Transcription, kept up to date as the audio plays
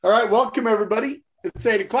All right, welcome everybody. It's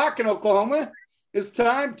 8 o'clock in Oklahoma. It's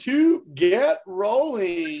time to get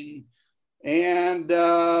rolling. And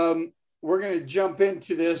we're going to jump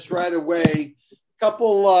into this right away.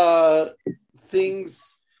 Couple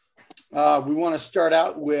things we want to start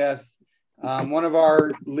out with. One of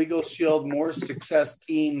our LegalShield More Success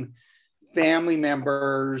Team family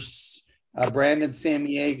members, Brandon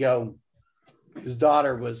Sammiego, his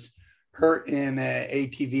daughter was hurt in an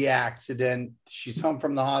ATV accident. She's home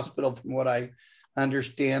from the hospital, from what I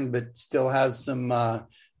understand, but still has some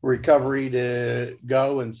recovery to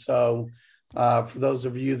go. And so for those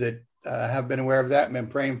of you that have been aware of that and been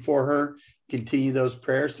praying for her, continue those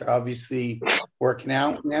prayers. They're obviously working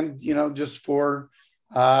out. And, just for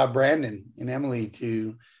Brandon and Emily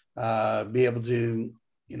to be able to,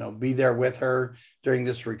 be there with her during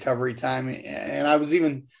this recovery time. And I was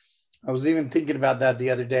even thinking about that the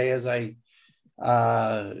other day as I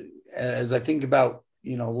think about,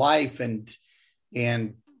 life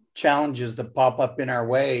and challenges that pop up in our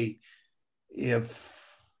way. If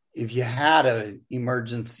you had an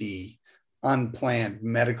emergency, unplanned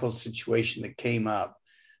medical situation that came up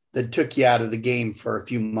that took you out of the game for a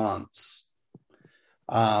few months,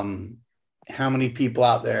 how many people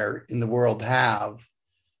out there in the world have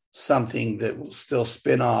something that will still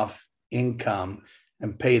spin off income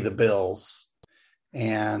and pay the bills?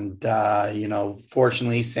 And,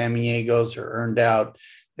 fortunately, Sammiegos are earned out.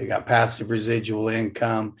 They got passive residual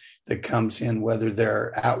income that comes in whether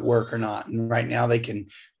they're at work or not. And right now they can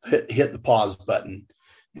hit the pause button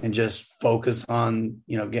and just focus on,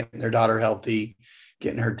 getting their daughter healthy,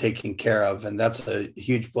 getting her taken care of. And that's a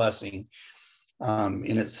huge blessing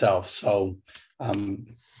in itself. So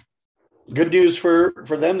good news for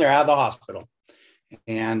them. They're out of the hospital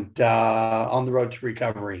and on the road to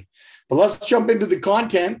recovery. But let's jump into the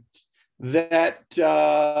content that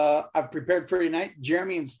I've prepared for tonight.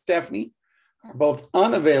 Jeremy and Stephanie are both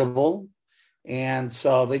unavailable, and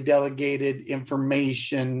so they delegated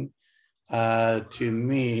information to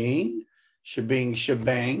me,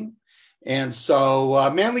 shebang. And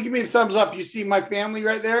so, Manly, give me a thumbs up. You see my family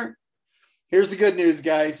right there? Here's the good news,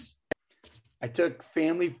 guys. I took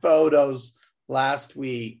family photos last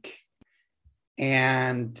week,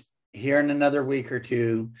 and here in another week or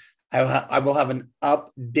two, I will have an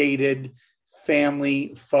updated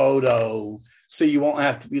family photo, so you won't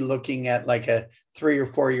have to be looking at like a 3 or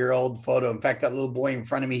 4 year old photo. In fact, that little boy in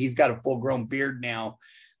front of me, he's got a full grown beard now.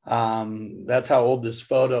 That's how old this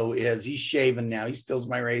photo is. He's shaven now. He steals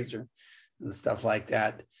my razor and stuff like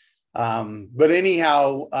that. But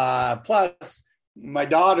anyhow, plus my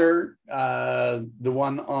daughter, the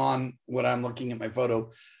one on what I'm looking at my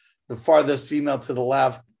photo, the farthest female to the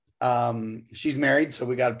left, she's married. So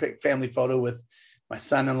we got a pick family photo with my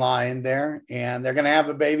son-in-law in there, and they're going to have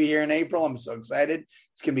a baby here in April. I'm so excited.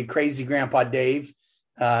 It's going to be crazy Grandpa Dave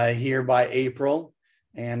here by April,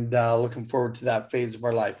 and looking forward to that phase of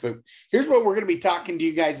our life. But here's what we're going to be talking to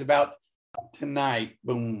you guys about tonight.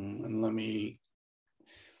 Boom. And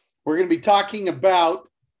we're going to be talking about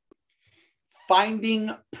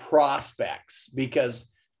finding prospects, because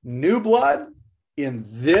new blood in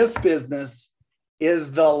this business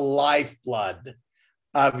is the lifeblood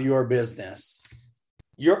of your business.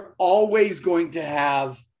 You're always going to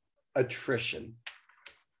have attrition.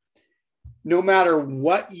 No matter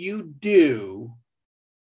what you do,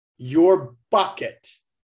 your bucket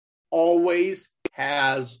always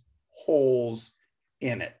has holes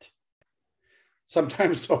in it.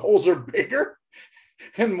 Sometimes the holes are bigger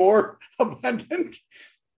and more abundant.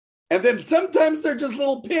 And then sometimes they're just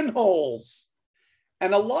little pinholes.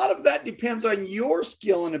 And a lot of that depends on your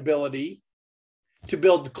skill and ability to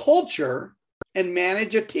build culture and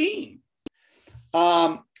manage a team.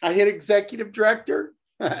 I hit executive director,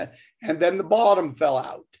 and then the bottom fell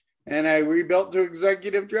out. And I rebuilt to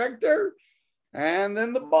executive director, and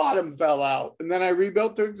then the bottom fell out. And then I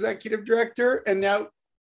rebuilt to executive director, and now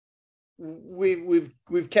we've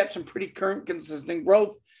kept some pretty current, consistent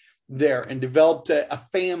growth there and developed a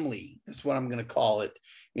family, is what I'm going to call it,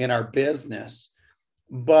 in our business.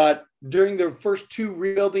 But during the first 2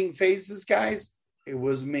 rebuilding phases, guys, it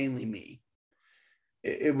was mainly me.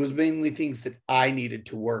 It was mainly things that I needed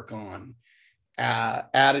to work on.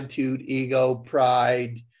 Attitude, ego,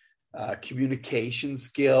 pride, communication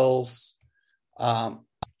skills.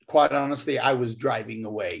 Quite honestly, I was driving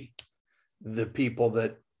away the people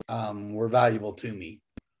that were valuable to me.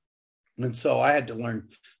 And so I had to learn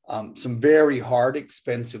some very hard,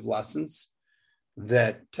 expensive lessons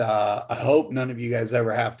that I hope none of you guys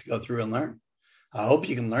ever have to go through and learn. I hope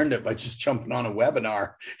you can learn it by just jumping on a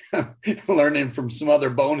webinar, learning from some other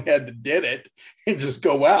bonehead that did it, and just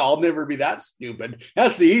go, wow, I'll never be that stupid.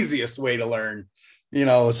 That's the easiest way to learn.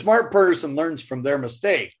 A smart person learns from their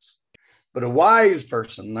mistakes, but a wise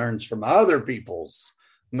person learns from other people's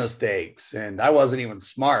mistakes. And I wasn't even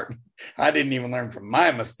smart. I didn't even learn from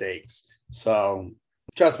my mistakes. So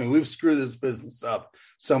trust me, we've screwed this business up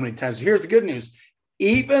so many times. Here's the good news.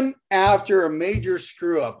 Even after a major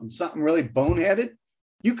screw up and something really boneheaded,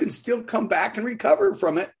 you can still come back and recover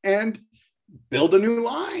from it and build a new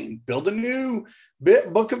line, build a new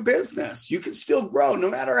book of business. You can still grow no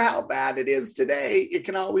matter how bad it is today. It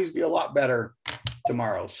can always be a lot better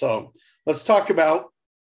tomorrow. So let's talk about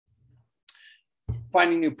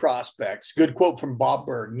finding new prospects. Good quote from Bob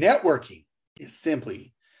Berg. Networking is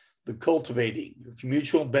simply the cultivating of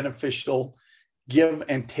mutual beneficial give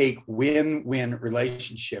and take win-win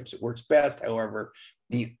relationships. It works best, however,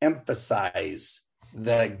 when you emphasize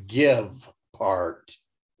the give part.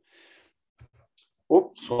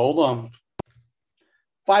 Oops, hold on.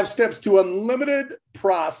 5 steps to unlimited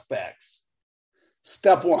prospects.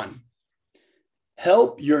 Step 1,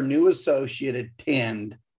 help your new associate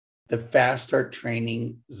attend the Fast Start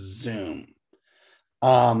Training Zoom.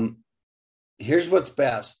 Here's what's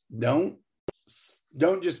best. Don't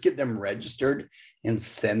just get them registered and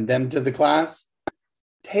send them to the class.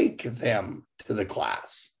 Take them to the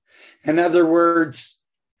class. In other words,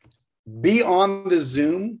 be on the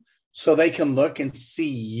Zoom so they can look and see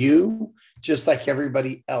you just like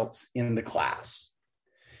everybody else in the class.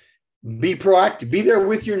 Be proactive. Be there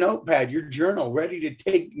with your notepad, your journal, ready to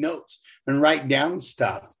take notes and write down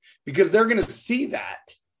stuff, because they're going to see that.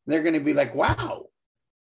 They're going to be like, wow,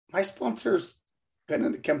 my sponsor's been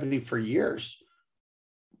in the company for years.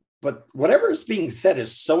 But whatever is being said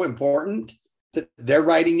is so important that they're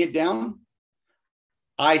writing it down.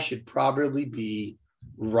 I should probably be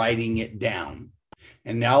writing it down.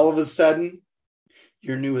 And now all of a sudden,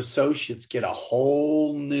 your new associates get a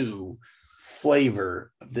whole new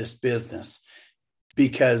flavor of this business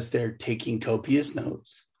because they're taking copious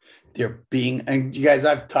notes. And you guys,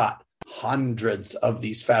 I've taught hundreds of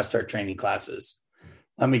these Fast Start training classes.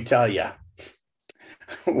 Let me tell you,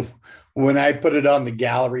 when I put it on the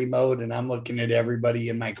gallery mode and I'm looking at everybody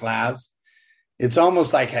in my class, it's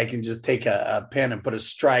almost like I can just take a pen and put a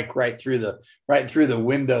strike right through the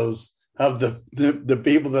windows of the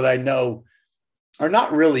people that I know are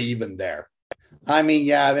not really even there. I mean,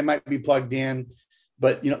 yeah, they might be plugged in,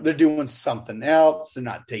 but they're doing something else. They're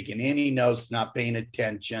not taking any notes, not paying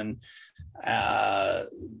attention.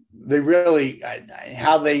 They really,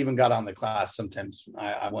 how they even got on the class, sometimes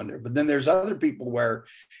I wonder. But then there's other people where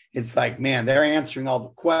it's like, man, they're answering all the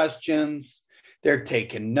questions. They're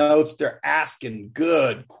taking notes. They're asking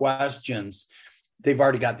good questions. They've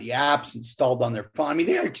already got the apps installed on their phone. I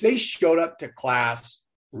mean, they showed up to class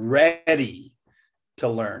ready to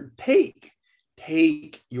learn. Take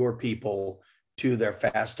your people to their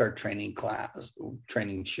Fast Start training class,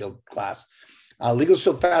 Training Shield class.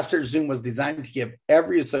 LegalShield Fast Start Zoom was designed to give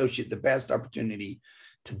every associate the best opportunity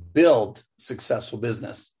to build successful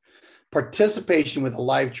business. Participation with a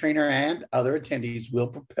live trainer and other attendees will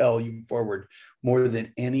propel you forward more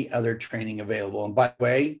than any other training available. And by the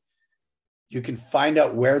way, you can find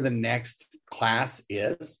out where the next class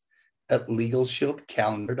is at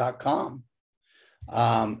LegalShieldCalendar.com.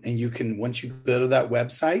 And you can, once you go to that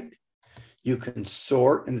website, you can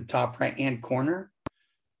sort in the top right-hand corner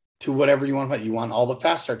to whatever you want. You want all the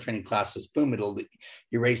Fast Start training classes. Boom, it'll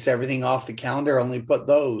erase everything off the calendar, only put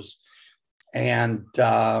those. And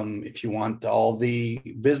if you want all the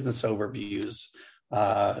business overviews,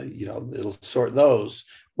 it'll sort those.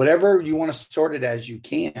 Whatever you want to sort it as you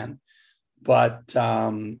can. But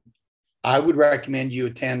I would recommend you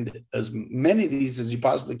attend as many of these as you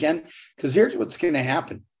possibly can, because here's what's going to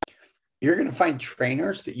happen. You're going to find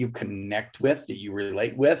trainers that you connect with, that you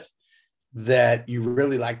relate with, that you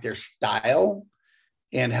really like their style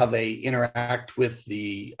and how they interact with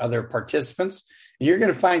the other participants. And you're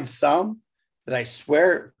going to find some that I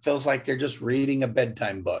swear feels like they're just reading a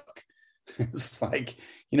bedtime book. It's like,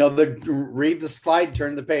 they read the slide,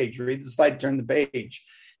 turn the page, read the slide, turn the page.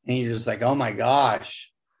 And you're just like, oh my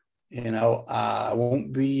gosh, I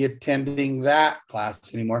won't be attending that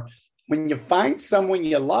class anymore. When you find someone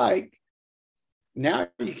you like, now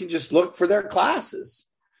you can just look for their classes.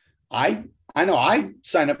 I know I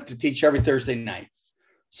sign up to teach every Thursday night.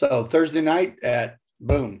 So Thursday night at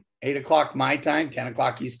 8:00 my time,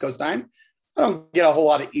 10:00 East Coast time. I don't get a whole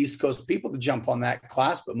lot of East Coast people to jump on that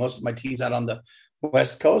class, but most of my team's out on the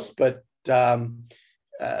West Coast. But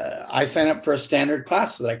I sign up for a standard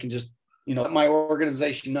class so that I can just, let my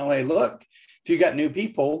organization know, hey, look, If you got new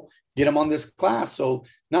people, get them on this class. So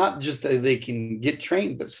not just that they can get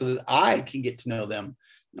trained, but so that I can get to know them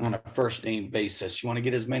on a first name basis. You want to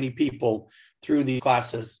get as many people through these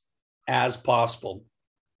classes as possible.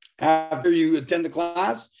 After you attend the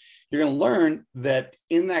class, you're going to learn that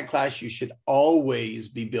in that class, you should always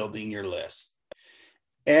be building your list.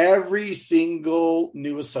 Every single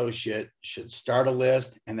new associate should start a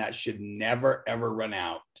list, and that should never, ever run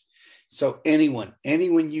out. So anyone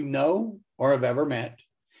you know or have ever met,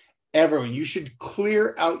 everyone, you should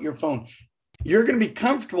clear out your phone. You're going to be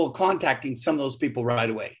comfortable contacting some of those people right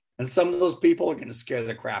away. And some of those people are going to scare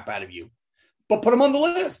the crap out of you. But put them on the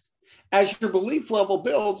list. As your belief level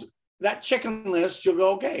builds, that chicken list, you'll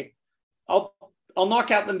go, okay, I'll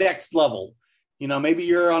knock out the next level. You know, maybe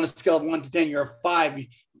you're on a scale of 1 to 10, you're a 5.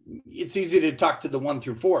 It's easy to talk to the 1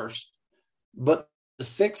 through 4s. But the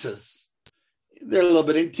 6s, they're a little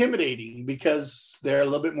bit intimidating because they're a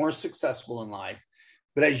little bit more successful in life.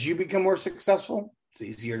 But as you become more successful, it's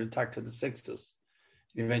easier to talk to the 6s,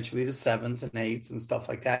 eventually the 7s and 8s and stuff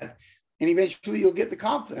like that. And eventually you'll get the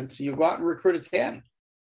confidence and you'll go out and recruit a 10.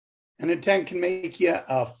 And a 10 can make you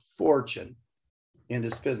a fortune in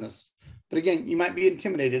this business. But again, you might be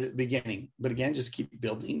intimidated at the beginning. But again, just keep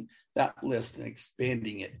building that list and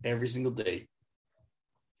expanding it every single day.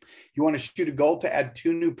 You want to shoot a goal to add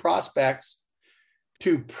 2 new prospects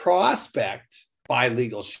to prospect by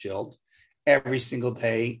LegalShield every single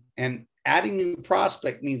day. And adding new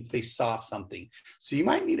prospect means they saw something. So you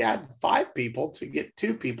might need to add 5 people to get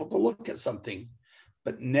 2 people to look at something,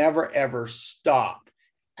 but never, ever stop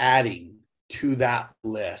adding to that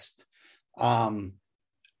list.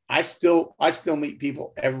 I still meet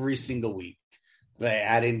people every single week that I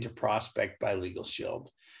add into prospect by LegalShield.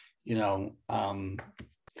 You know,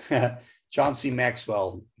 John C.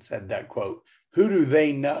 Maxwell said that quote, "Who do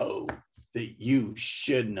they know that you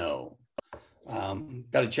should know?"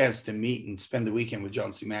 Got a chance to meet and spend the weekend with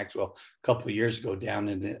John C. Maxwell a couple of years ago down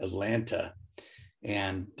in Atlanta.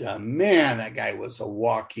 And man, that guy was a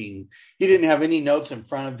walking, he didn't have any notes in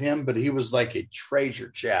front of him, but he was like a treasure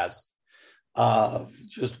chest of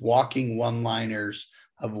just walking one-liners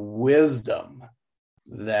of wisdom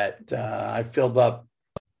that I filled up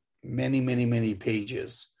many, many, many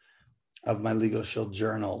pages of my LegalShield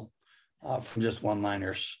journal from just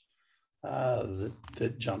one-liners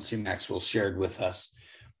that John C. Maxwell shared with us.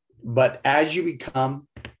 But as you become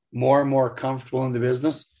more and more comfortable in the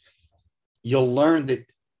business, you'll learn that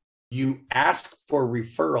you ask for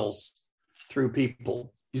referrals through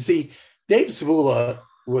people. You see, Dave Savula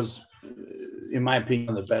was, in my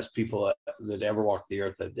opinion, the best people that ever walked the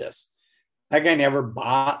earth at this. That guy never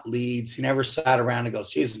bought leads. He never sat around and goes,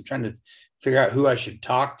 geez, I'm trying to figure out who I should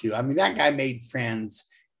talk to. I mean, that guy made friends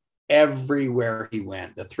everywhere he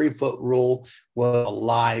went. The 3-foot rule was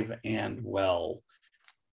alive and well.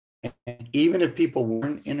 And even if people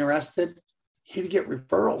weren't interested, he'd get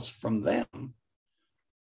referrals from them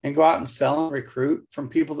and go out and sell and recruit from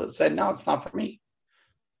people that said, no, it's not for me.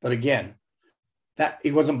 But again, that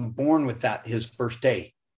he wasn't born with that his first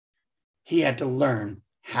day. He had to learn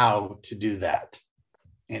how to do that.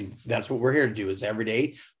 And that's what we're here to do, is every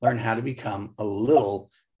day learn how to become a little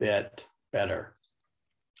bit better.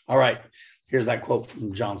 All right, here's that quote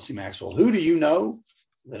from John C. Maxwell. Who do you know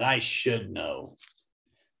that I should know?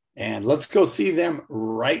 And let's go see them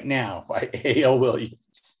right now by A.L.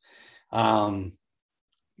 Williams.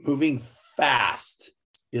 Moving fast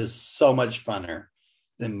is so much funner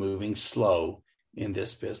than moving slow in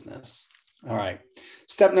this business. All right.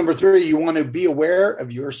 Step number 3, you want to be aware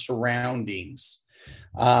of your surroundings.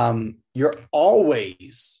 You're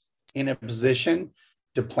always in a position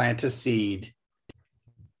to plant a seed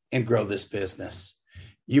and grow this business.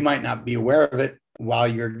 You might not be aware of it while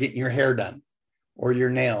you're getting your hair done, or your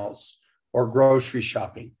nails, or grocery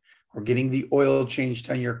shopping, or getting the oil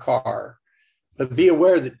changed on your car. But be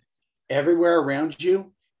aware that everywhere around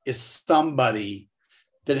you is somebody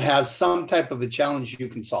that has some type of a challenge you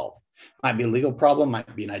can solve. Might be a legal problem,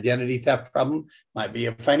 might be an identity theft problem, might be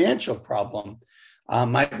a financial problem,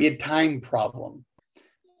 might be a time problem.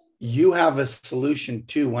 You have a solution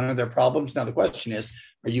to one of their problems. Now, the question is,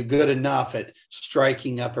 are you good enough at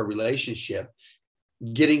striking up a relationship,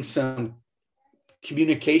 getting some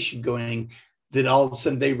communication going, that all of a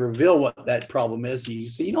sudden they reveal what that problem is? And you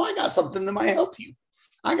say, you know, I got something that might help you.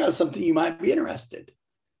 I got something you might be interested.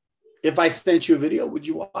 If I sent you a video, would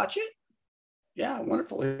you watch it? Yeah,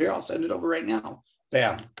 wonderful. Here, I'll send it over right now.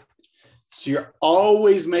 Bam. So you're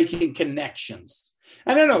always making connections.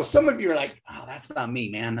 And I know some of you are like, oh, that's not me,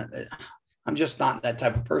 man. I'm just not that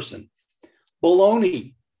type of person.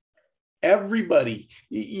 Baloney. Everybody,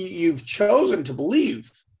 you've chosen to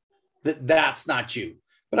believe that that's not you.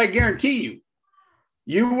 But I guarantee you,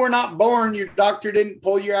 you were not born. Your doctor didn't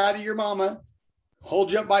pull you out of your mama,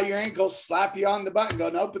 hold you up by your ankles, slap you on the butt and go,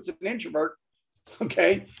 nope, it's an introvert.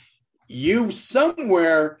 Okay. You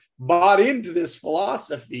somewhere bought into this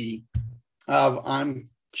philosophy of I'm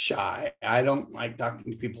shy. I don't like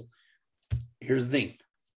talking to people. Here's the thing.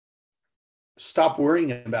 Stop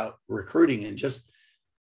worrying about recruiting and just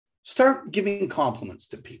start giving compliments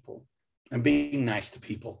to people and being nice to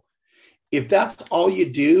people. If that's all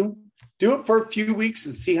you do it for a few weeks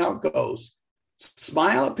and see how it goes.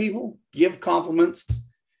 Smile at people, give compliments,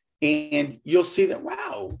 and you'll see that,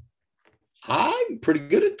 wow, I'm pretty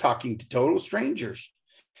good at talking to total strangers.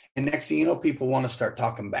 And next thing you know, people want to start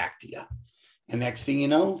talking back to you. And next thing you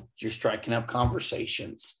know, you're striking up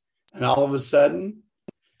conversations. And all of a sudden,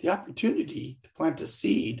 the opportunity to plant a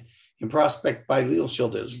seed in Prospect by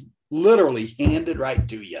LegalShield is literally handed right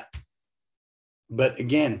to you. But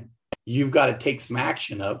again, you've got to take some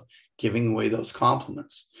action of giving away those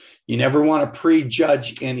compliments. You never want to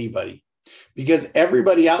prejudge anybody because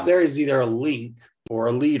everybody out there is either a link or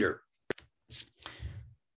a leader.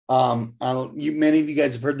 Many of you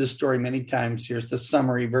guys have heard this story many times. Here's the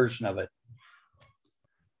summary version of it.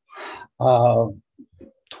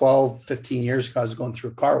 12, 15 years ago, I was going through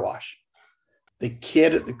a car wash. The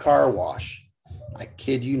kid at the car wash, I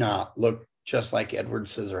kid you not, looked just like Edward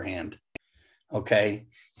Scissorhand. Okay.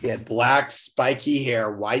 He had black, spiky hair,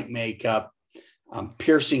 white makeup,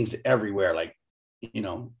 piercings everywhere, like,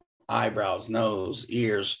 eyebrows, nose,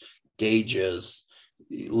 ears, gauges,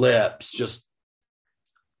 lips. Just,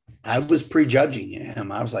 I was prejudging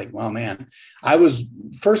him. I was like, well, man, I was,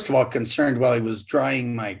 first of all, concerned while he was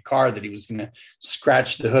drying my car that he was going to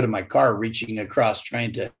scratch the hood of my car, reaching across,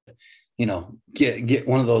 trying to, get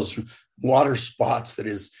one of those water spots that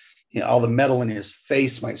is, all the metal in his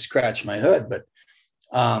face might scratch my hood. But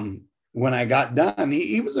when I got done,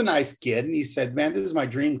 he was a nice kid. And he said, man, this is my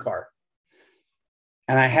dream car.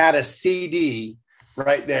 And I had a CD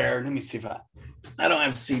right there. Let me see if I don't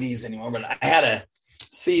have CDs anymore, but I had a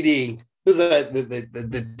CD. This is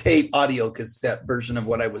the tape audio cassette version of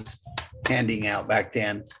what I was handing out back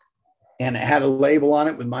then. And it had a label on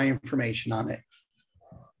it with my information on it.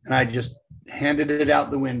 And I just handed it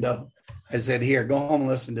out the window. I said, here, go home and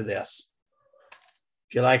listen to this.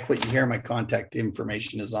 If you like what you hear, my contact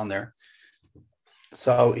information is on there.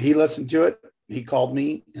 So he listened to it. He called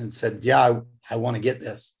me and said, yeah, I want to get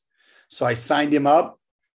this. So I signed him up.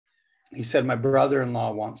 He said, my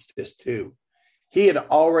brother-in-law wants this too. He had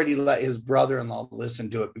already let his brother-in-law listen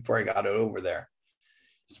to it before I got it over there.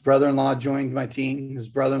 His brother-in-law joined my team. His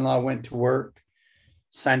brother-in-law went to work,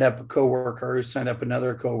 signed up a coworker, who signed up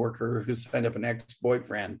another coworker, who signed up an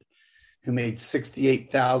ex-boyfriend, who made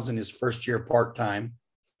 $68,000 his first year part-time,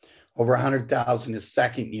 over $100,000 his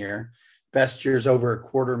second year, best year's over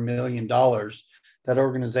 $250,000. That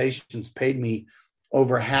organization's paid me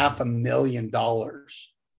over $500,000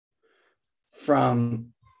 from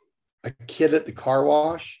a kid at the car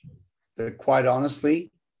wash that, quite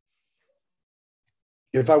honestly,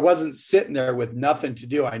 if I wasn't sitting there with nothing to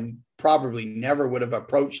do, I probably never would have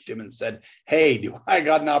approached him and said, hey, do I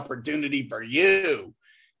got an opportunity for you?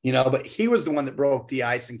 But he was the one that broke the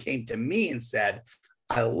ice and came to me and said,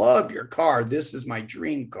 I love your car. This is my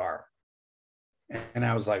dream car. And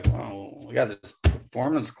I was like, well, we got this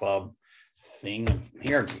performance club thing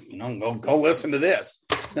here, go listen to this.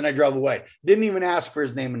 Then I drove away. Didn't even ask for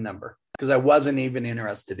his name and number because I wasn't even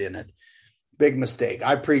interested in it. Big mistake.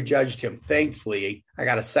 I prejudged him. Thankfully, I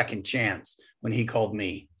got a second chance when he called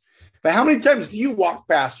me. But how many times do you walk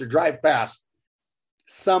past or drive past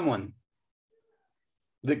someone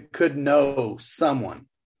that could know someone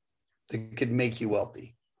that could make you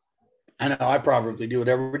wealthy? I know I probably do it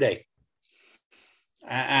every day.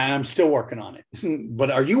 And I'm still working on it. But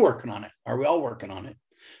are you working on it? Are we all working on it?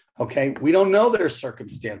 Okay. We don't know their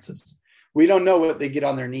circumstances. We don't know what they get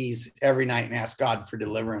on their knees every night and ask God for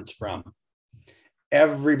deliverance from.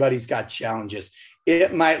 Everybody's got challenges.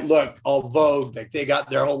 It might look all vogue, like they got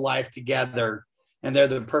their whole life together and they're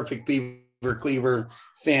the perfect beaver cleaver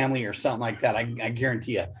family or something like that. I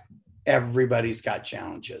guarantee you, everybody's got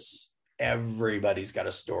challenges. Everybody's got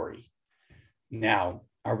a story. Now,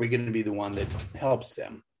 are we going to be the one that helps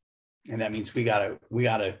them? And that means we gotta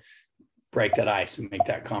break that ice and make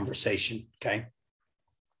that conversation. Okay.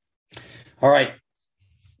 All right.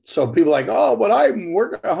 So people are like, oh, but I'm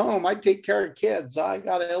working at home. I take care of kids. I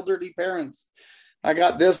got elderly parents. I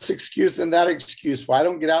got this excuse and that excuse. Well, I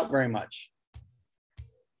don't get out very much.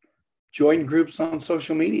 Join groups on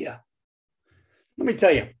social media. Let me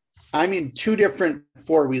tell you, I'm in 2 different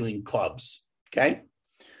 4-wheeling clubs. Okay.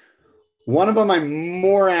 One of them I'm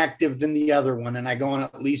more active than the other one, and I go on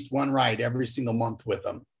at least one ride every single month with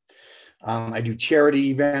them. I do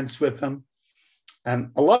charity events with them.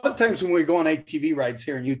 And a lot of times when we go on ATV rides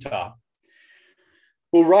here in Utah,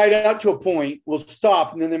 we'll ride out to a point, we'll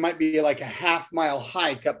stop, and then there might be like a half-mile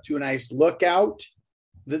hike up to a nice lookout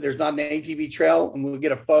that there's not an ATV trail, and we'll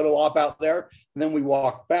get a photo op out there. And then we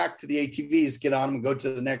walk back to the ATVs, get on them, and go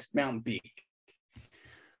to the next mountain peak.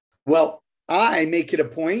 Well, I make it a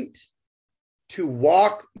point to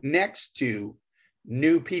walk next to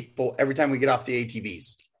new people every time we get off the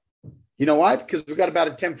ATVs. You know why? Because we've got about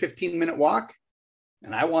a 10, 15-minute walk,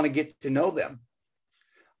 and I want to get to know them.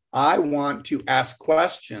 I want to ask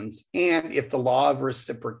questions, and if the law of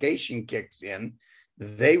reciprocation kicks in,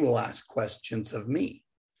 they will ask questions of me.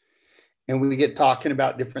 And we get talking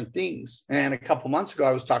about different things. And a couple months ago,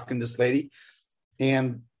 I was talking to this lady,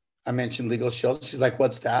 and I mentioned LegalShield. She's like,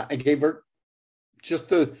 what's that? I gave her just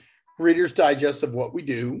the Reader's Digest of what we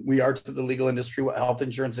do. We are to the legal industry what health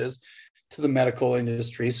insurance is to the medical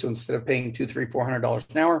industry. So instead of paying $200, $300,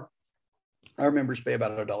 $400 an hour, our members pay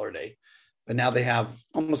about $1 a day. But now they have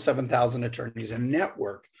almost 7,000 attorneys and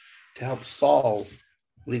network to help solve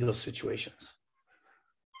legal situations.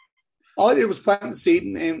 All I did was plant the seed,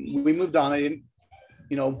 and we moved on. I didn't,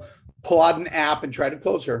 pull out an app and try to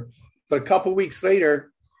close her. But a couple of weeks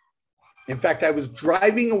later, in fact, I was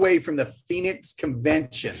driving away from the Phoenix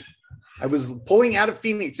convention. I was pulling out of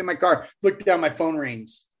Phoenix in my car, looked down, my phone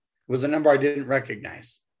rings. It was a number I didn't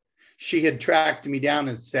recognize. She had tracked me down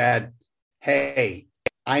and said, hey,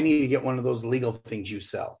 I need to get one of those legal things you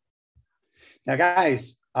sell. Now,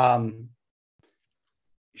 guys,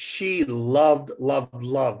 she loved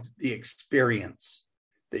the experience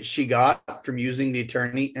that she got from using the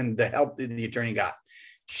attorney and the help that the attorney got.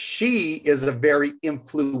 She is a very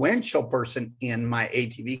influential person in my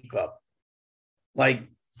ATV club, like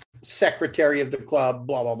secretary of the club,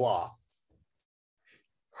 blah, blah, blah.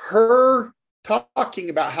 Her talking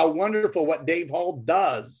about how wonderful what Dave Hall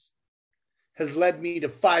does has led me to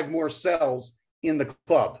 5 more sales in the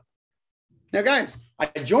club. Now, guys, I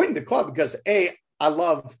joined the club because I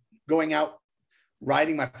love going out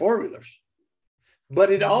riding my 4-wheelers,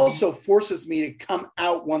 but it also forces me to come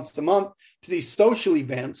out once a month to these social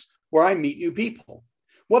events where I meet new people.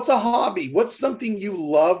 What's a hobby? What's something you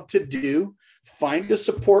love to do? Find a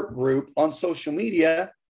support group on social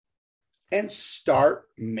media and start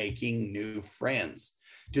making new friends.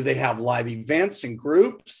 Do they have live events and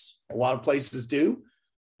groups? A lot of places do.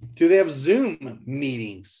 Do they have Zoom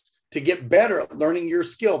meetings to get better at learning your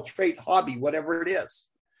skill, trait, hobby, whatever it is?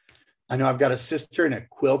 I know I've got a sister in a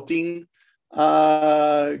quilting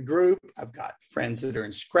group. I've got friends that are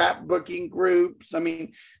in scrapbooking groups. I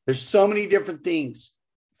mean, there's so many different things.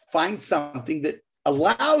 Find something that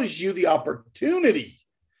allows you the opportunity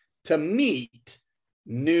to meet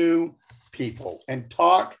new people and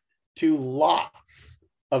talk to lots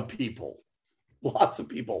of people.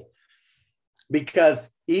 Because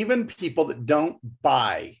even people that don't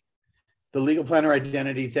buy the legal planner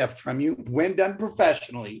identity theft from you, when done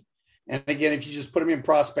professionally, and again, if you just put them in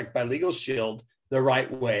prospect by LegalShield the right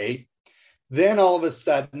way, then all of a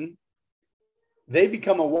sudden they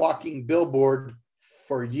become a walking billboard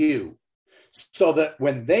for you. So that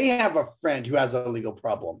when they have a friend who has a legal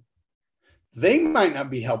problem, they might not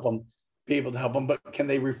be able to help them, but can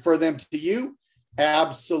they refer them to you?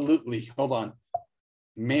 Absolutely. Hold on.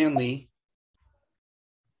 Manly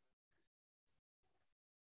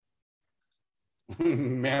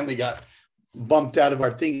got bumped out of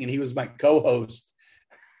our thing, and he was my co-host.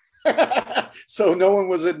 So no one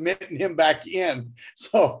was admitting him back in.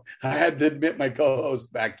 So I had to admit my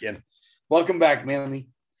co-host back in. Welcome back, Manly.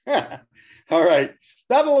 All right.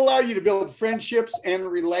 That'll allow you to build friendships and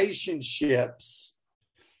relationships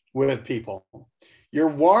with people. Your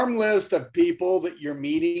warm list of people that you're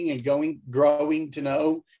meeting and growing to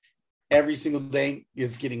know every single day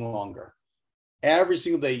is getting longer. Every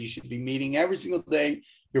single day you should be meeting, every single day,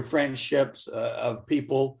 your friendships of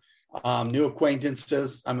people, new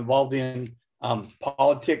acquaintances. I'm involved in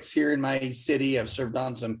politics here in my city. I've served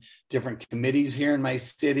on some different committees here in my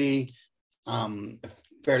city,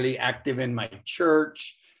 fairly active in my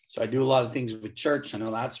church. So I do a lot of things with church. I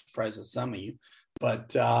know that surprises some of you,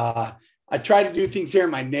 but I try to do things here in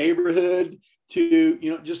my neighborhood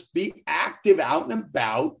to, just be active out and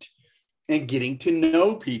about and getting to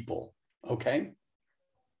know people. Okay.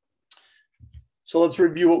 So let's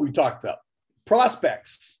review what we talked about.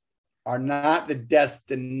 Prospects are not the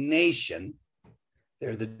destination.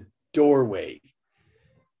 They're the doorway.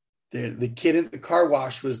 The kid at the car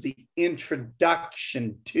wash was the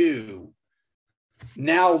introduction to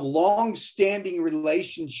now long-standing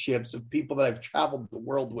relationships of people that I've traveled the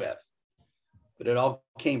world with, but it all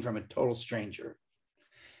came from a total stranger.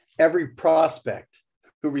 Every prospect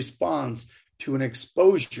who responds to an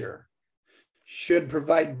exposure should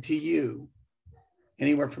provide to you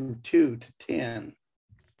anywhere from 2 to 10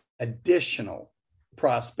 additional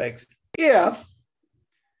prospects if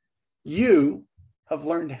you have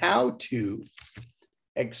learned how to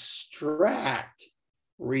extract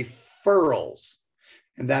referrals.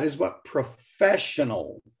 And that is what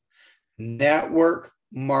professional network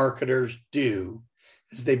marketers do,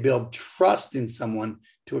 is they build trust in someone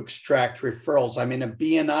to extract referrals. I'm in a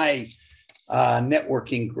BNI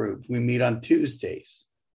networking group. We meet on Tuesdays.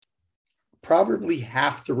 Probably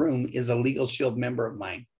half the room is a LegalShield member of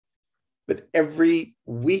mine. But every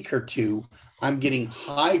week or two, I'm getting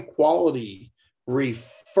high quality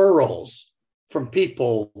referrals from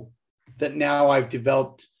people that now I've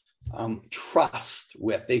developed trust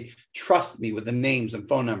with. They trust me with the names and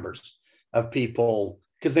phone numbers of people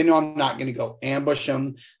because they know I'm not going to go ambush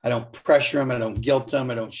them. I don't pressure them. I don't guilt them.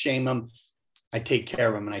 I don't shame them. I take care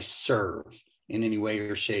of them and I serve in any way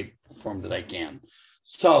or shape or form that I can.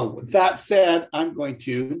 So with that said, I'm going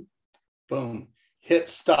to, boom, hit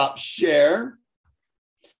stop share.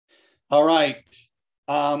 All right.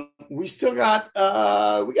 We still got,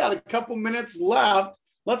 we got a couple minutes left.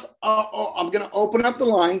 I'm going to open up the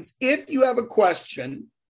lines. If you have a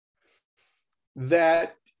question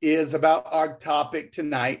that is about our topic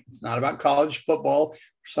tonight, it's not about college football or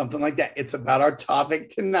something like that. It's about our topic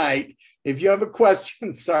tonight. If you have a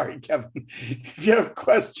question, sorry, Kevin, if you have a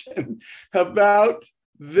question about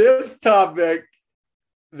this topic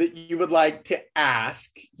that you would like to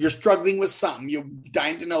ask, you're struggling with something, you're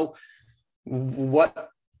dying to know what,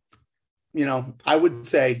 I would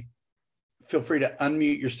say, feel free to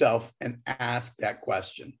unmute yourself and ask that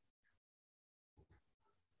question.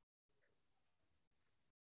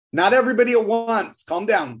 Not everybody at once. Calm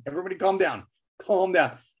down. Everybody calm down. Calm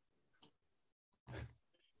down.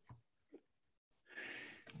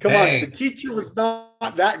 Come on. The teacher was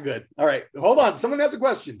not that good. All right. Hold on. Someone has a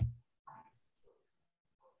question.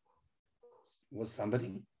 Was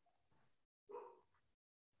somebody?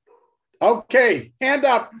 Okay. Hand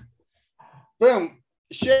up. Boom.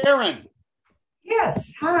 Sharon.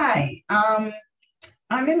 Yes. Hi.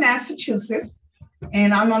 I'm in Massachusetts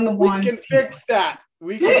and I'm on the one. We can fix that.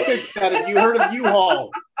 We can fix that. Have you heard of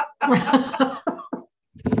U-Haul? I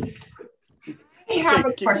have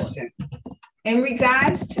a question. In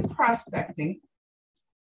regards to prospecting,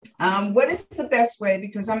 what is the best way?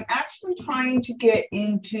 Because I'm actually trying to get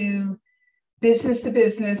into business to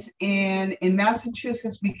business, and in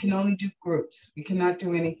Massachusetts, we can only do groups. We cannot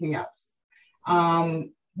do anything else.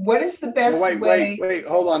 What is the best way? Wait,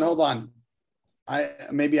 hold on.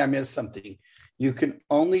 Maybe I missed something. You can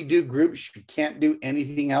only do groups. You can't do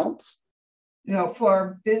anything else? No,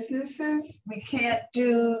 for businesses, we can't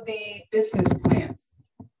do the business plans.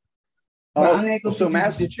 So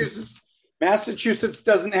Massachusetts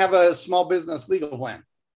doesn't have a small business legal plan?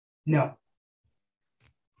 No.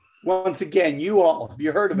 Once again, have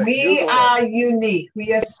you heard of it? We are unique.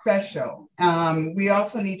 We are special. We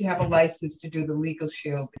also need to have a license to do the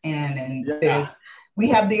LegalShield we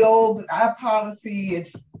have the old, our policy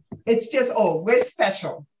it's just old. We're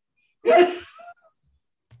special. We're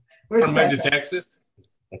special. Texas?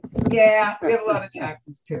 Yeah, we have a lot of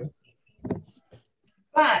taxes too.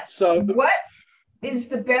 But what is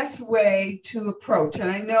the best way to approach? And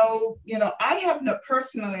I know, I have no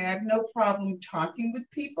problem talking with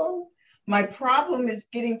people. My problem is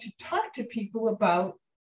getting to talk to people about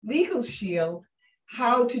LegalShield,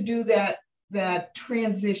 how to do that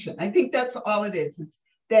transition. I think that's all it is. It's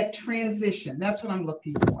that transition. That's what I'm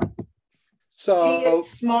looking for. So be it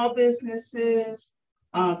small businesses,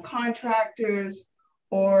 contractors,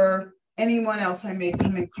 or anyone else I may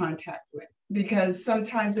come in contact with. Because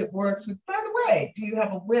sometimes it works with, by the way, do you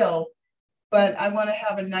have a will? But I want to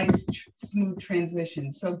have a nice, smooth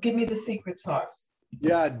transition. So give me the secret sauce.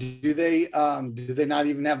 Yeah. Do they not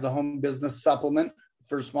even have the home business supplement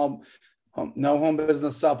for small? No home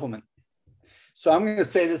business supplement. So I'm going to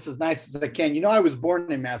say this as nice as I can. I was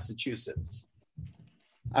born in Massachusetts.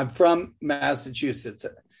 I'm from Massachusetts. I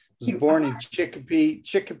was born in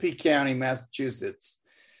Chicopee County, Massachusetts.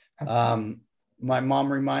 My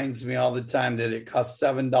mom reminds me all the time that it cost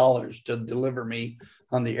 $7 to deliver me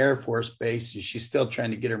on the Air Force Base, and she's still trying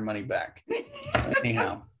to get her money back.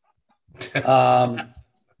 Anyhow,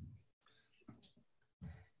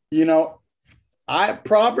 I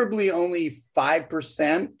probably only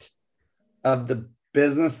 5% of the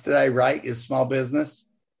business that I write is small business.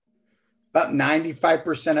 About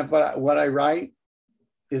 95% of what I write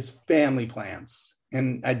is family plans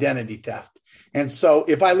and identity theft. And so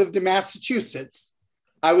if I lived in Massachusetts,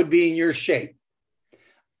 I would be in your shape.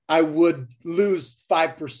 I would lose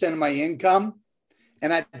 5% of my income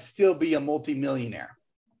and I'd still be a multimillionaire.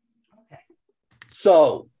 Okay.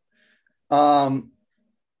 So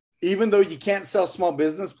even though you can't sell small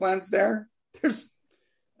business plans there, there's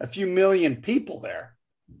a few million people there.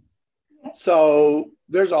 So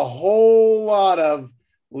there's a whole lot of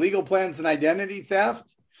legal plans and identity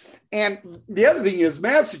theft. And the other thing is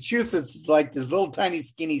Massachusetts is like this little tiny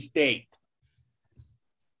skinny state.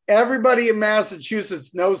 Everybody in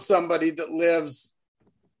Massachusetts knows somebody that lives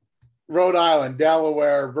Rhode Island,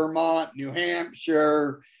 Delaware, Vermont, New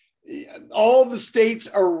Hampshire, all the states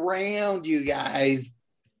around you guys,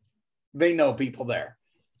 they know people there.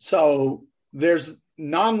 So there's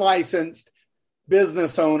non-licensed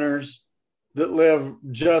business owners that live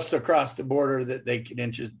just across the border that they can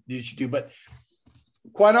introduce you to. But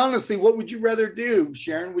quite honestly, what would you rather do,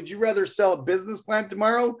 Sharon? Would you rather sell a business plan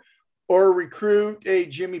tomorrow or recruit a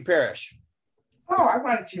Jimmy Parrish? Oh, I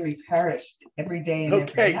want a Jimmy Parrish every day. And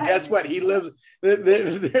okay, guess what? He lives.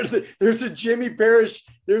 There's a Jimmy Parrish.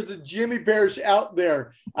 There's a Jimmy Parrish out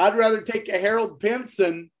there. I'd rather take a Harold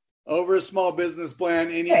Pinson over a small business plan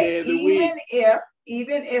any day of the week.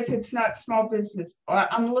 Even if it's not small business,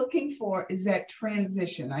 what I'm looking for is that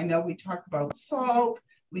transition. I know we talk about SALT.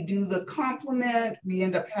 We do the compliment. We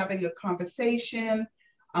end up having a conversation.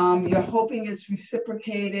 You're hoping it's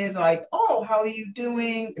reciprocated, like, oh, how are you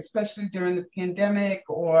doing? Especially during the pandemic,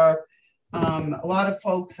 or a lot of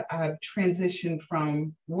folks have transitioned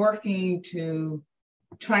from working to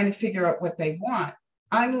trying to figure out what they want.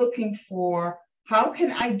 I'm looking for how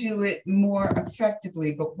can I do it more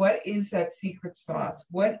effectively, but what is that secret sauce?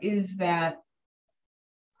 What is that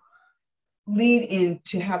lead in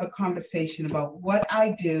to have a conversation about what I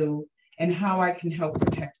do and how I can help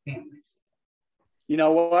protect families? You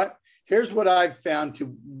know what? Here's what I've found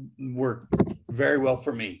to work very well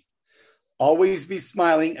for me. Always be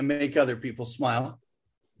smiling and make other people smile.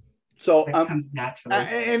 So that comes naturally.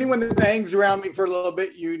 Anyone that hangs around me for a little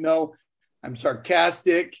bit, you know, I'm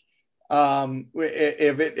sarcastic. Like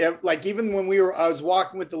even when I was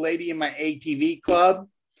walking with the lady in my ATV club,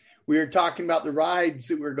 we were talking about the rides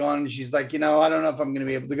that we're going. And she's like, you know, I don't know if I'm going to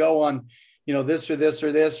be able to go on, you know, this or this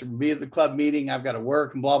or this, or be at the club meeting. I've got to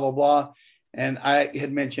work and blah, blah, blah. And I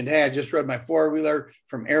had mentioned, hey, I just rode my four-wheeler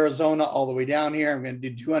from Arizona all the way down here. I'm going to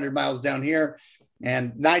do 200 miles down here.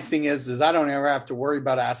 And nice thing is I don't ever have to worry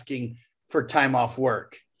about asking for time off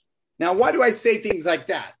work. Now, why do I say things like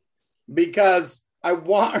that? Because I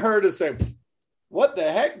want her to say, what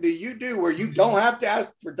the heck do you do where you don't have to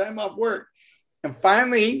ask for time off work? And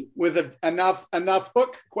finally, with enough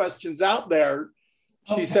hook questions out there,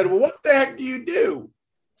 she said, well, what the heck do you do?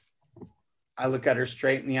 I look at her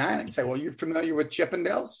straight in the eye and I say, well, you're familiar with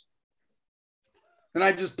Chippendales? And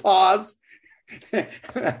I just pause.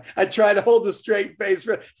 I try to hold a straight face.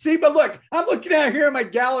 See, but look, I'm looking out here in my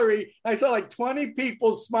gallery. I saw like 20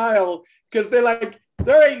 people smile because they're like,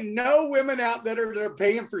 there ain't no women out there that are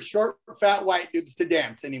paying for short, fat white dudes to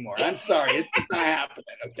dance anymore. I'm sorry. It's not happening.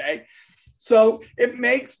 Okay. So it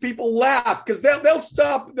makes people laugh because they'll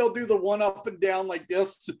stop. They'll do the one up and down like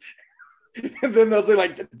this. And then they'll say,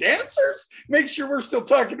 like, the dancers? Make sure we're still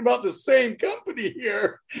talking about the same company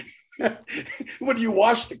here. What do you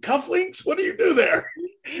wash the cufflinks? What do you do there?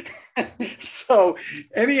 So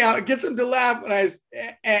anyhow, it gets them to laugh.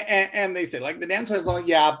 And they say, like, the dancers are like,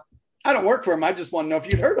 yeah, I don't work for them. I just want to know if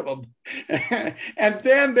you'd heard of them. And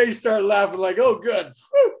then they start laughing like, oh, good.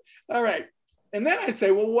 Whew. All right. And then I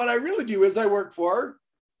say, well, what I really do is I work for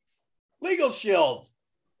LegalShield.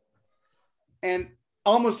 And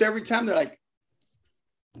almost every time they're like,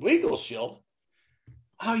 LegalShield?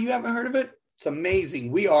 Oh, you haven't heard of it? It's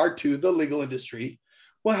amazing. We are to the legal industry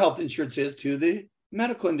what health insurance is to the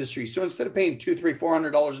medical industry. So instead of paying $200, $300,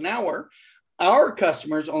 $400 an hour, our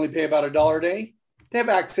customers only pay about $1 a day. They have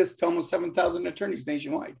access to almost 7,000 attorneys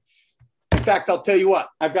nationwide. In fact, I'll tell you what,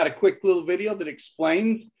 I've got a quick little video that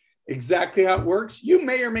explains exactly how it works. You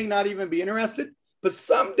may or may not even be interested, but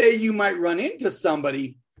someday you might run into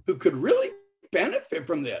somebody who could really benefit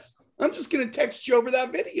from this. I'm just going to text you over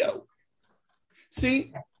that video.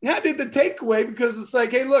 See, now I did the takeaway because it's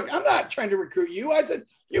like, hey, look, I'm not trying to recruit you. I said,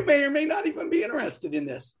 you may or may not even be interested in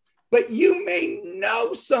this, but you may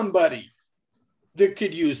know somebody that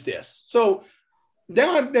could use this. So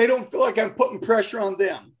now they don't feel like I'm putting pressure on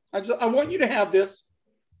them. I want you to have this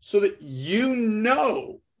so that you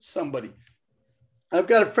know somebody. I've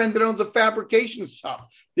got a friend that owns a fabrication shop.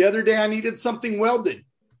 The other day I needed something welded.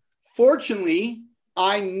 Fortunately,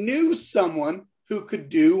 I knew someone who could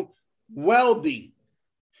do welding.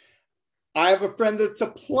 I have a friend that's a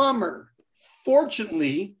plumber.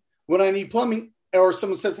 Fortunately, when I need plumbing or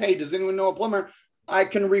someone says, hey, does anyone know a plumber? I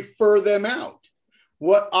can refer them out.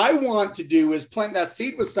 What I want to do is plant that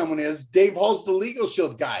seed with someone is Dave Hall's the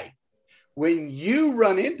LegalShield guy. When you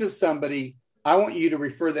run into somebody, I want you to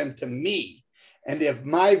refer them to me. And if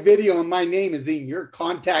my video and my name is in your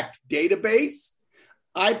contact database,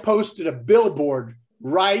 I posted a billboard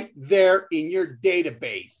right there in your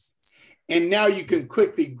database. And now you can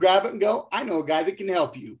quickly grab it and go, I know a guy that can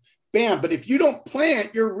help you. Bam. But if you don't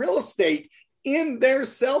plant your real estate in their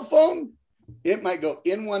cell phone, it might go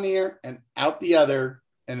in one ear and out the other,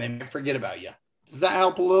 and they might forget about you. Does that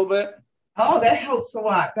help a little bit? Oh, that helps a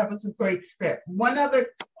lot. That was a great script. One other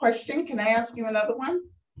question. Can I ask you another one?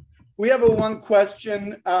 We have a one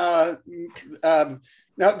question. No,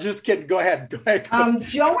 just kidding. Go ahead.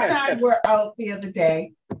 Joe and I were out the other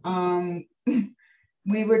day.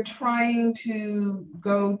 We were trying to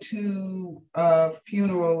go to a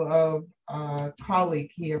funeral of a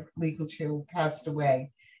colleague here, LegalShield, who passed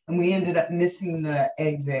away. And we ended up missing the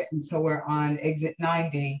exit. And so we're on exit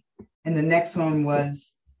 90. And the next one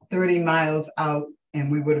was 30 miles out,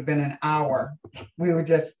 and we would have been an hour.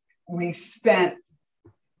 We spent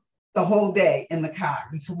the whole day in the car.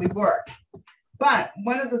 And so we worked. But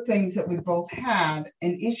one of the things that we both had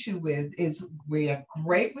an issue with is we are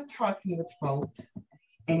great with talking with folks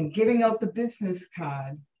and giving out the business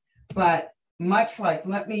card. But much like,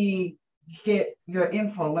 let me get your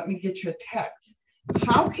info, let me get your text.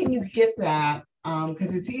 How can you get that?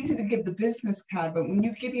 Because it's easy to give the business card, but when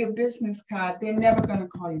you give your business card, they're never going to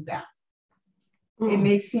call you back. It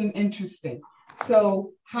may seem interesting.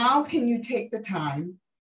 So how can you take the time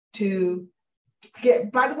to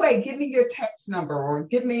get, by the way, give me your text number or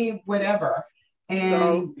give me whatever.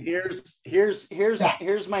 And so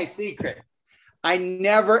here's my secret. I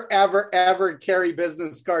never, ever, ever carry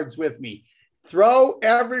business cards with me. Throw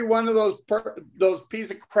every one of those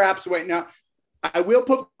piece of craps away. Now, I will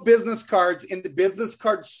put business cards in the business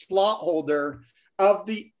card slot holder of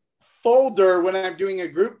the folder when I'm doing a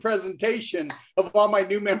group presentation of all my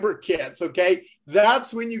new member kits, okay?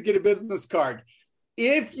 That's when you get a business card.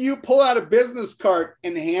 If you pull out a business card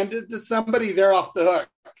and hand it to somebody, they're off the hook.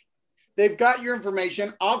 They've got your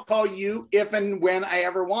information. I'll call you if and when I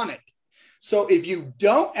ever want it. So if you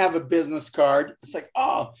don't have a business card, it's like,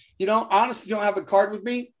 oh, I honestly don't have a card with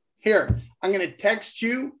me. Here, I'm going to text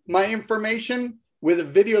you my information with a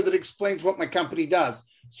video that explains what my company does.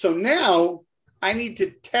 So now I need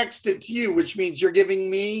to text it to you, which means you're giving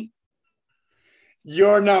me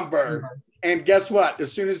your number. And guess what?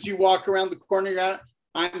 As soon as you walk around the corner,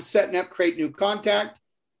 I'm setting up create new contact.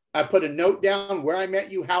 I put a note down where I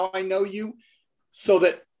met you, how I know you, so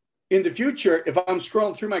that in the future, if I'm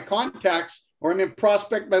scrolling through my contacts or I'm in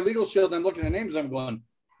Prospect by LegalShield and I'm looking at names, I'm going,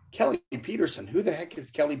 Kelly Peterson. Who the heck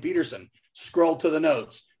is Kelly Peterson? Scroll to the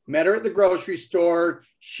notes. Met her at the grocery store.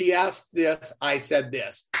 She asked this. I said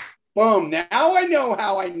this. Boom. Now I know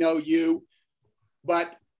how I know you.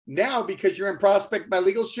 But now, because you're in Prospect by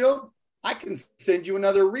LegalShield, I can send you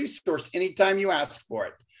another resource anytime you ask for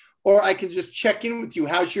it. Or I can just check in with you.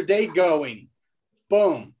 How's your day going?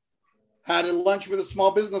 Boom. Had a lunch with a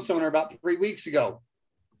small business owner about 3 weeks ago.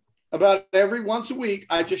 About every once a week,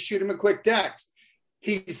 I just shoot him a quick text.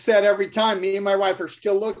 He said every time, me and my wife are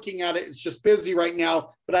still looking at it. It's just busy right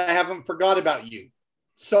now, but I haven't forgot about you.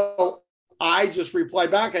 So I just replied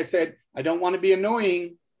back. I said, I don't want to be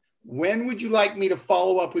annoying. When would you like me to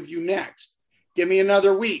follow up with you next? Give me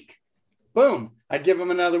another week. Boom. I give him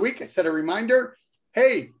another week. I set a reminder.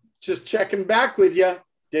 Hey, just checking back with you.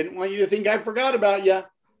 Didn't want you to think I forgot about you.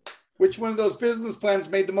 Which one of those business plans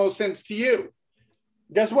made the most sense to you?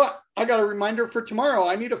 Guess what? I got a reminder for tomorrow.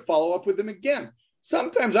 I need to follow up with them again.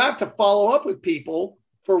 Sometimes I have to follow up with people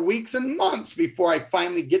for weeks and months before I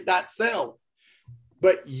finally get that sale.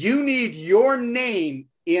 But you need your name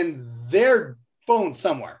in their phone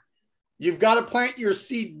somewhere. You've got to plant your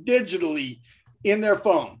seed digitally in their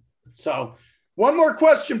phone. So one more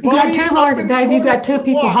question. Bonnie, you got 2 more, Dave. You've got 2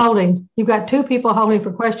 people holding. You've got 2 people holding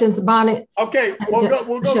for questions. Bonnie. Okay, we'll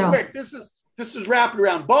go quick. This is rapid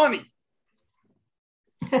round. Bonnie.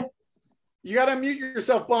 You got to unmute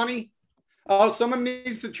yourself, Bonnie. Oh, someone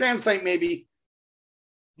needs to translate, maybe.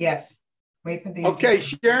 Yes. Wait for the. Okay,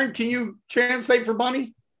 Sharon, can you translate for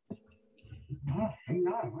Bonnie? Oh, hang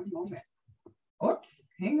on one moment. Oops.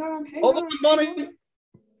 Hang on. Hold on, Bonnie.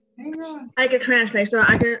 Hang on. I can translate, so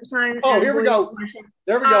I can sign. Oh, here we go.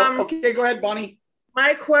 There we go. Okay, go ahead, Bonnie.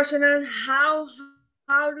 My question is, how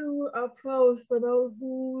do approach for those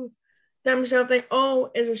who themselves think, oh,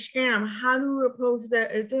 it's a scam? How do you approach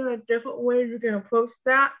that? Is there a different way you can approach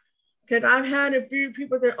that? Because I've had a few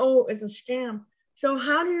people say, oh, it's a scam. So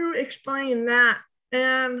how do you explain that?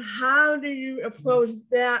 And how do you approach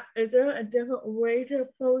that? Is there a different way to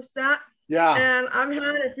approach that? Yeah. And I've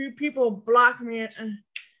had a few people block me.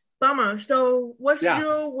 Bummer. So what's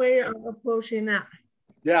your way of approaching that?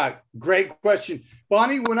 Yeah, great question.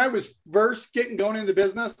 Bonnie, when I was first going into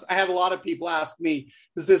business, I had a lot of people ask me,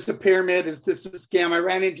 is this a pyramid? Is this a scam? I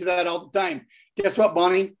ran into that all the time. Guess what,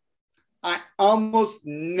 Bonnie? I almost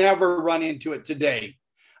never run into it today.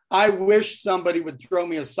 I wish somebody would throw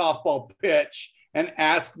me a softball pitch and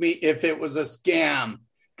ask me if it was a scam,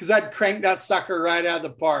 because I'd crank that sucker right out of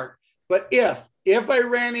the park. But if I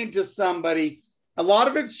ran into somebody, a lot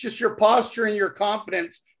of it's just your posture and your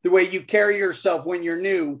confidence, the way you carry yourself when you're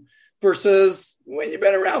new versus when you've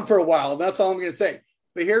been around for a while. That's all I'm going to say.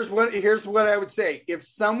 But here's what I would say. If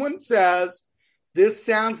someone says, this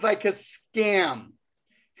sounds like a scam,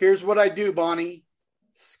 here's what I do, Bonnie.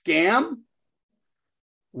 Scam?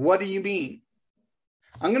 What do you mean?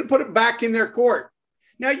 I'm going to put it back in their court.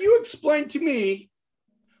 Now, you explain to me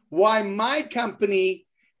why my company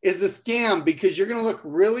is a scam, because you're going to look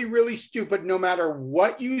really, really stupid no matter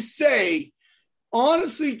what you say.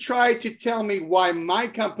 Honestly, try to tell me why my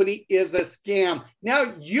company is a scam. Now,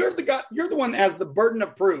 you're the one that has the burden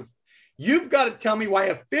of proof. You've got to tell me why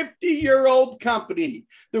a 50-year-old company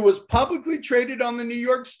that was publicly traded on the New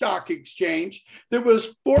York Stock Exchange, that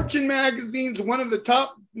was Fortune magazine's one of the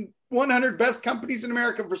top 100 best companies in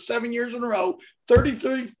America for 7 years in a row,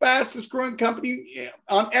 33 fastest growing company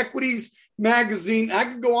on Equities magazine. I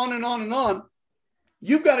could go on and on and on.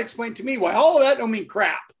 You've got to explain to me why all of that don't mean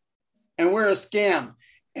crap and we're a scam.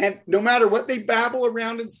 And no matter what they babble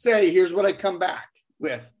around and say, here's what I come back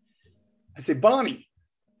with. I say, Bonnie,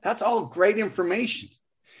 that's all great information.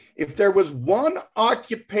 If there was one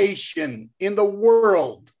occupation in the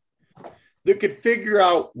world that could figure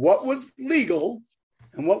out what was legal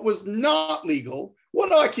and what was not legal,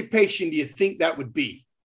 what occupation do you think that would be?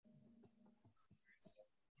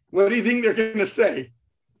 What do you think they're going to say?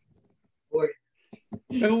 Lawyers.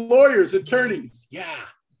 And lawyers, attorneys. Yeah.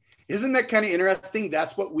 Isn't that kind of interesting?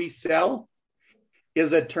 That's what we sell,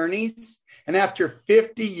 is attorneys. And after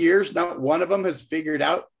 50 years, not one of them has figured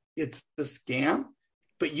out it's a scam,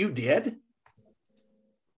 but you did.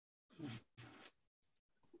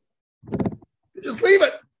 Just leave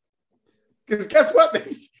it. Because guess what?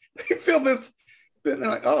 They feel this, they're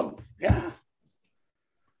like, oh, yeah.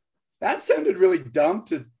 That sounded really dumb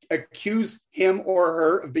to accuse him or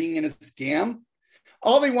her of being in a scam.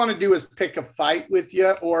 All they want to do is pick a fight with you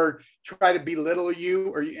or try to belittle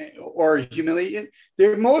you or humiliate you.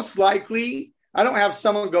 They're most likely, I don't have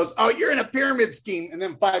someone who goes, oh, you're in a pyramid scheme, and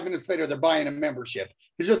then 5 minutes later they're buying a membership.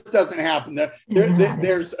 It just doesn't happen.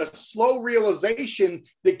 There's a slow realization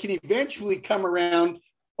that can eventually come around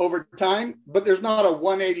over time, but there's not a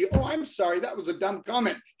 180. Oh, I'm sorry, that was a dumb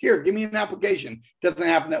comment. Here, give me an application. Doesn't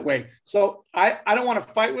happen that way. So I don't want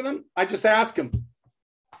to fight with them. I just ask them.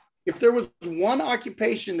 If there was one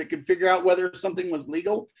occupation that could figure out whether something was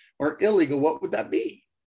legal or illegal, what would that be?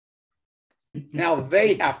 Now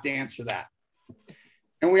they have to answer that.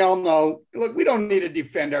 And we all know, look, we don't need to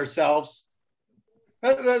defend ourselves.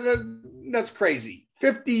 That's crazy.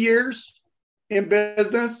 50 years in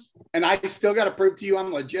business, and I still got to prove to you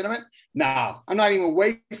I'm legitimate? No, I'm not even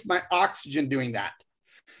wasting my oxygen doing that.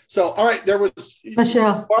 So, all right, there was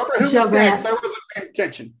Michelle. Barbara, who Michelle was Grant. next? I wasn't paying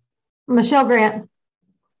attention. Michelle Grant.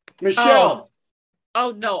 Michelle.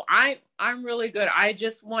 Oh no, I'm really good. I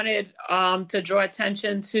just wanted to draw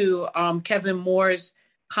attention to Kevin Moore's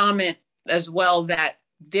comment as well, that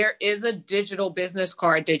there is a digital business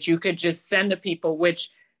card that you could just send to people,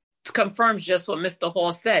 which confirms just what Mr.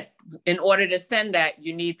 Hall said. In order to send that,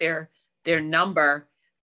 you need their number.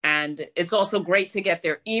 And it's also great to get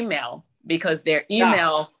their email, because their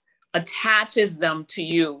email attaches them to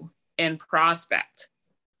you in Prospect.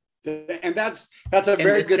 And that's a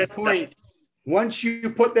very good point. Once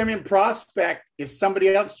you put them in Prospect, if somebody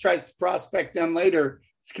else tries to prospect them later,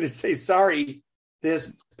 it's going to say, sorry,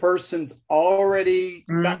 this person's already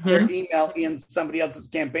got their email in somebody else's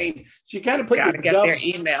campaign. So you kind of put their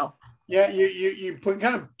email. Yeah, you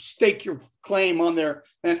kind of stake your claim on there.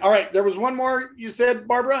 And all right, there was one more you said,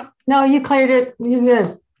 Barbara? No, you cleared it. You're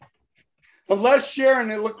good. Unless,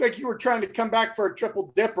 Sharon, it looked like you were trying to come back for a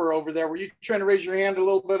triple dipper over there. Were you trying to raise your hand a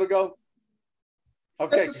little bit ago?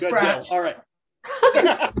 Okay, good deal. All right.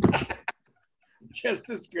 Just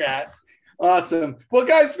a scratch. Awesome. Well,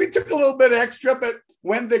 guys, we took a little bit extra, but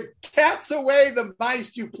when the cat's away, the mice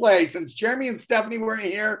do play. Since Jeremy and Stephanie weren't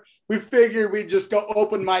here, we figured we'd just go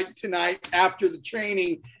open mic tonight after the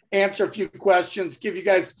training answer a few questions, give you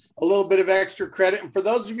guys a little bit of extra credit. And for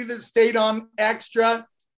those of you that stayed on extra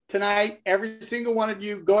tonight, every single one of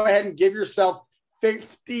you, go ahead and give yourself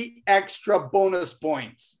 50 extra bonus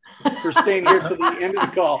points for staying here to the end of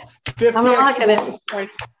the call. 50 extra bonus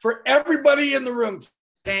points for everybody in the room.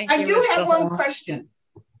 Thank you. I do have one question.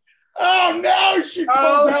 Oh no, she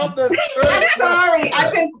pulls out the I'm sorry.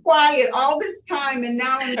 I've been quiet all this time and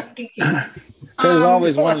now I'm speaking. There's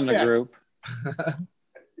always one in the group.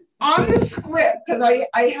 On the script, because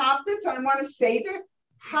I have this and I want to save it.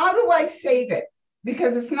 How do I save it?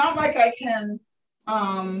 Because it's not like I can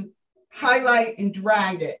highlight and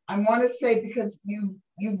drag it. I want to say, because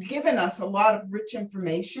you've given us a lot of rich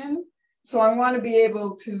information, so I want to be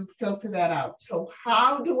able to filter that out. So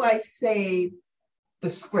how do I save the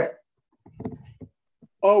script?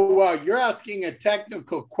 Oh, wow. You're asking a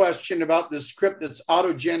technical question about the script that's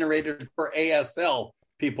auto-generated for ASL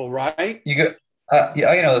people, right? You go, yeah,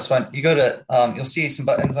 I know this one. You go to, you'll see some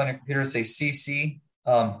buttons on your computer that say CC.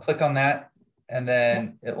 Click on that, and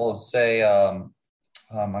then it will say, I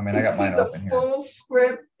got mine open here. Full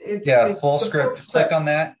script. Full script. Click on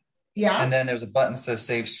that. Yeah. And then there's a button that says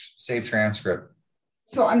save transcript.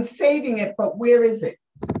 So I'm saving it, but where is it?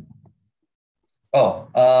 Oh,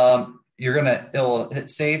 it will hit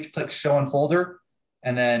saved, click show in folder,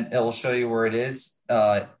 and then it will show you where it is.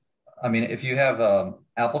 If you have an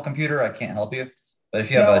Apple computer, I can't help you. But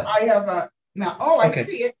if you have I have a now. Oh, okay. I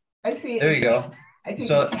see it. I see it. There you go.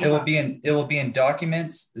 So it will be in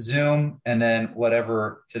documents, Zoom, and then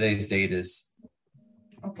whatever today's date is.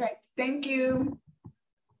 Okay. Thank you.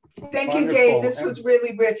 Thank you, Dave. This was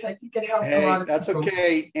really rich. I think it helped a lot of that's people.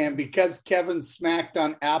 Okay. And because Kevin smacked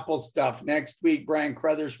on Apple stuff, next week, Brian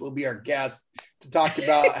Crothers will be our guest to talk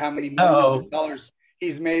about how many millions of dollars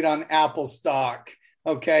he's made on Apple stock.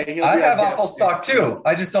 Okay. I have Apple stock too.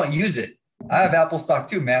 I just don't use it. I have Apple stock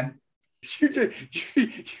too, man. You're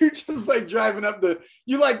just like driving up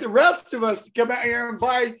you like the rest of us to come out here and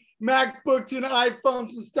buy MacBooks and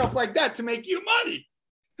iPhones and stuff like that to make you money.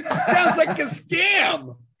 Sounds like a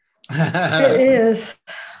scam. It is.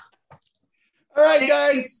 All right,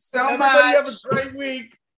 guys. So much. Have a great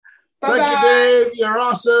week. Bye-bye. Thank you, Dave. You're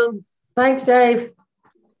awesome. Thanks, Dave.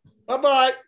 Bye-bye.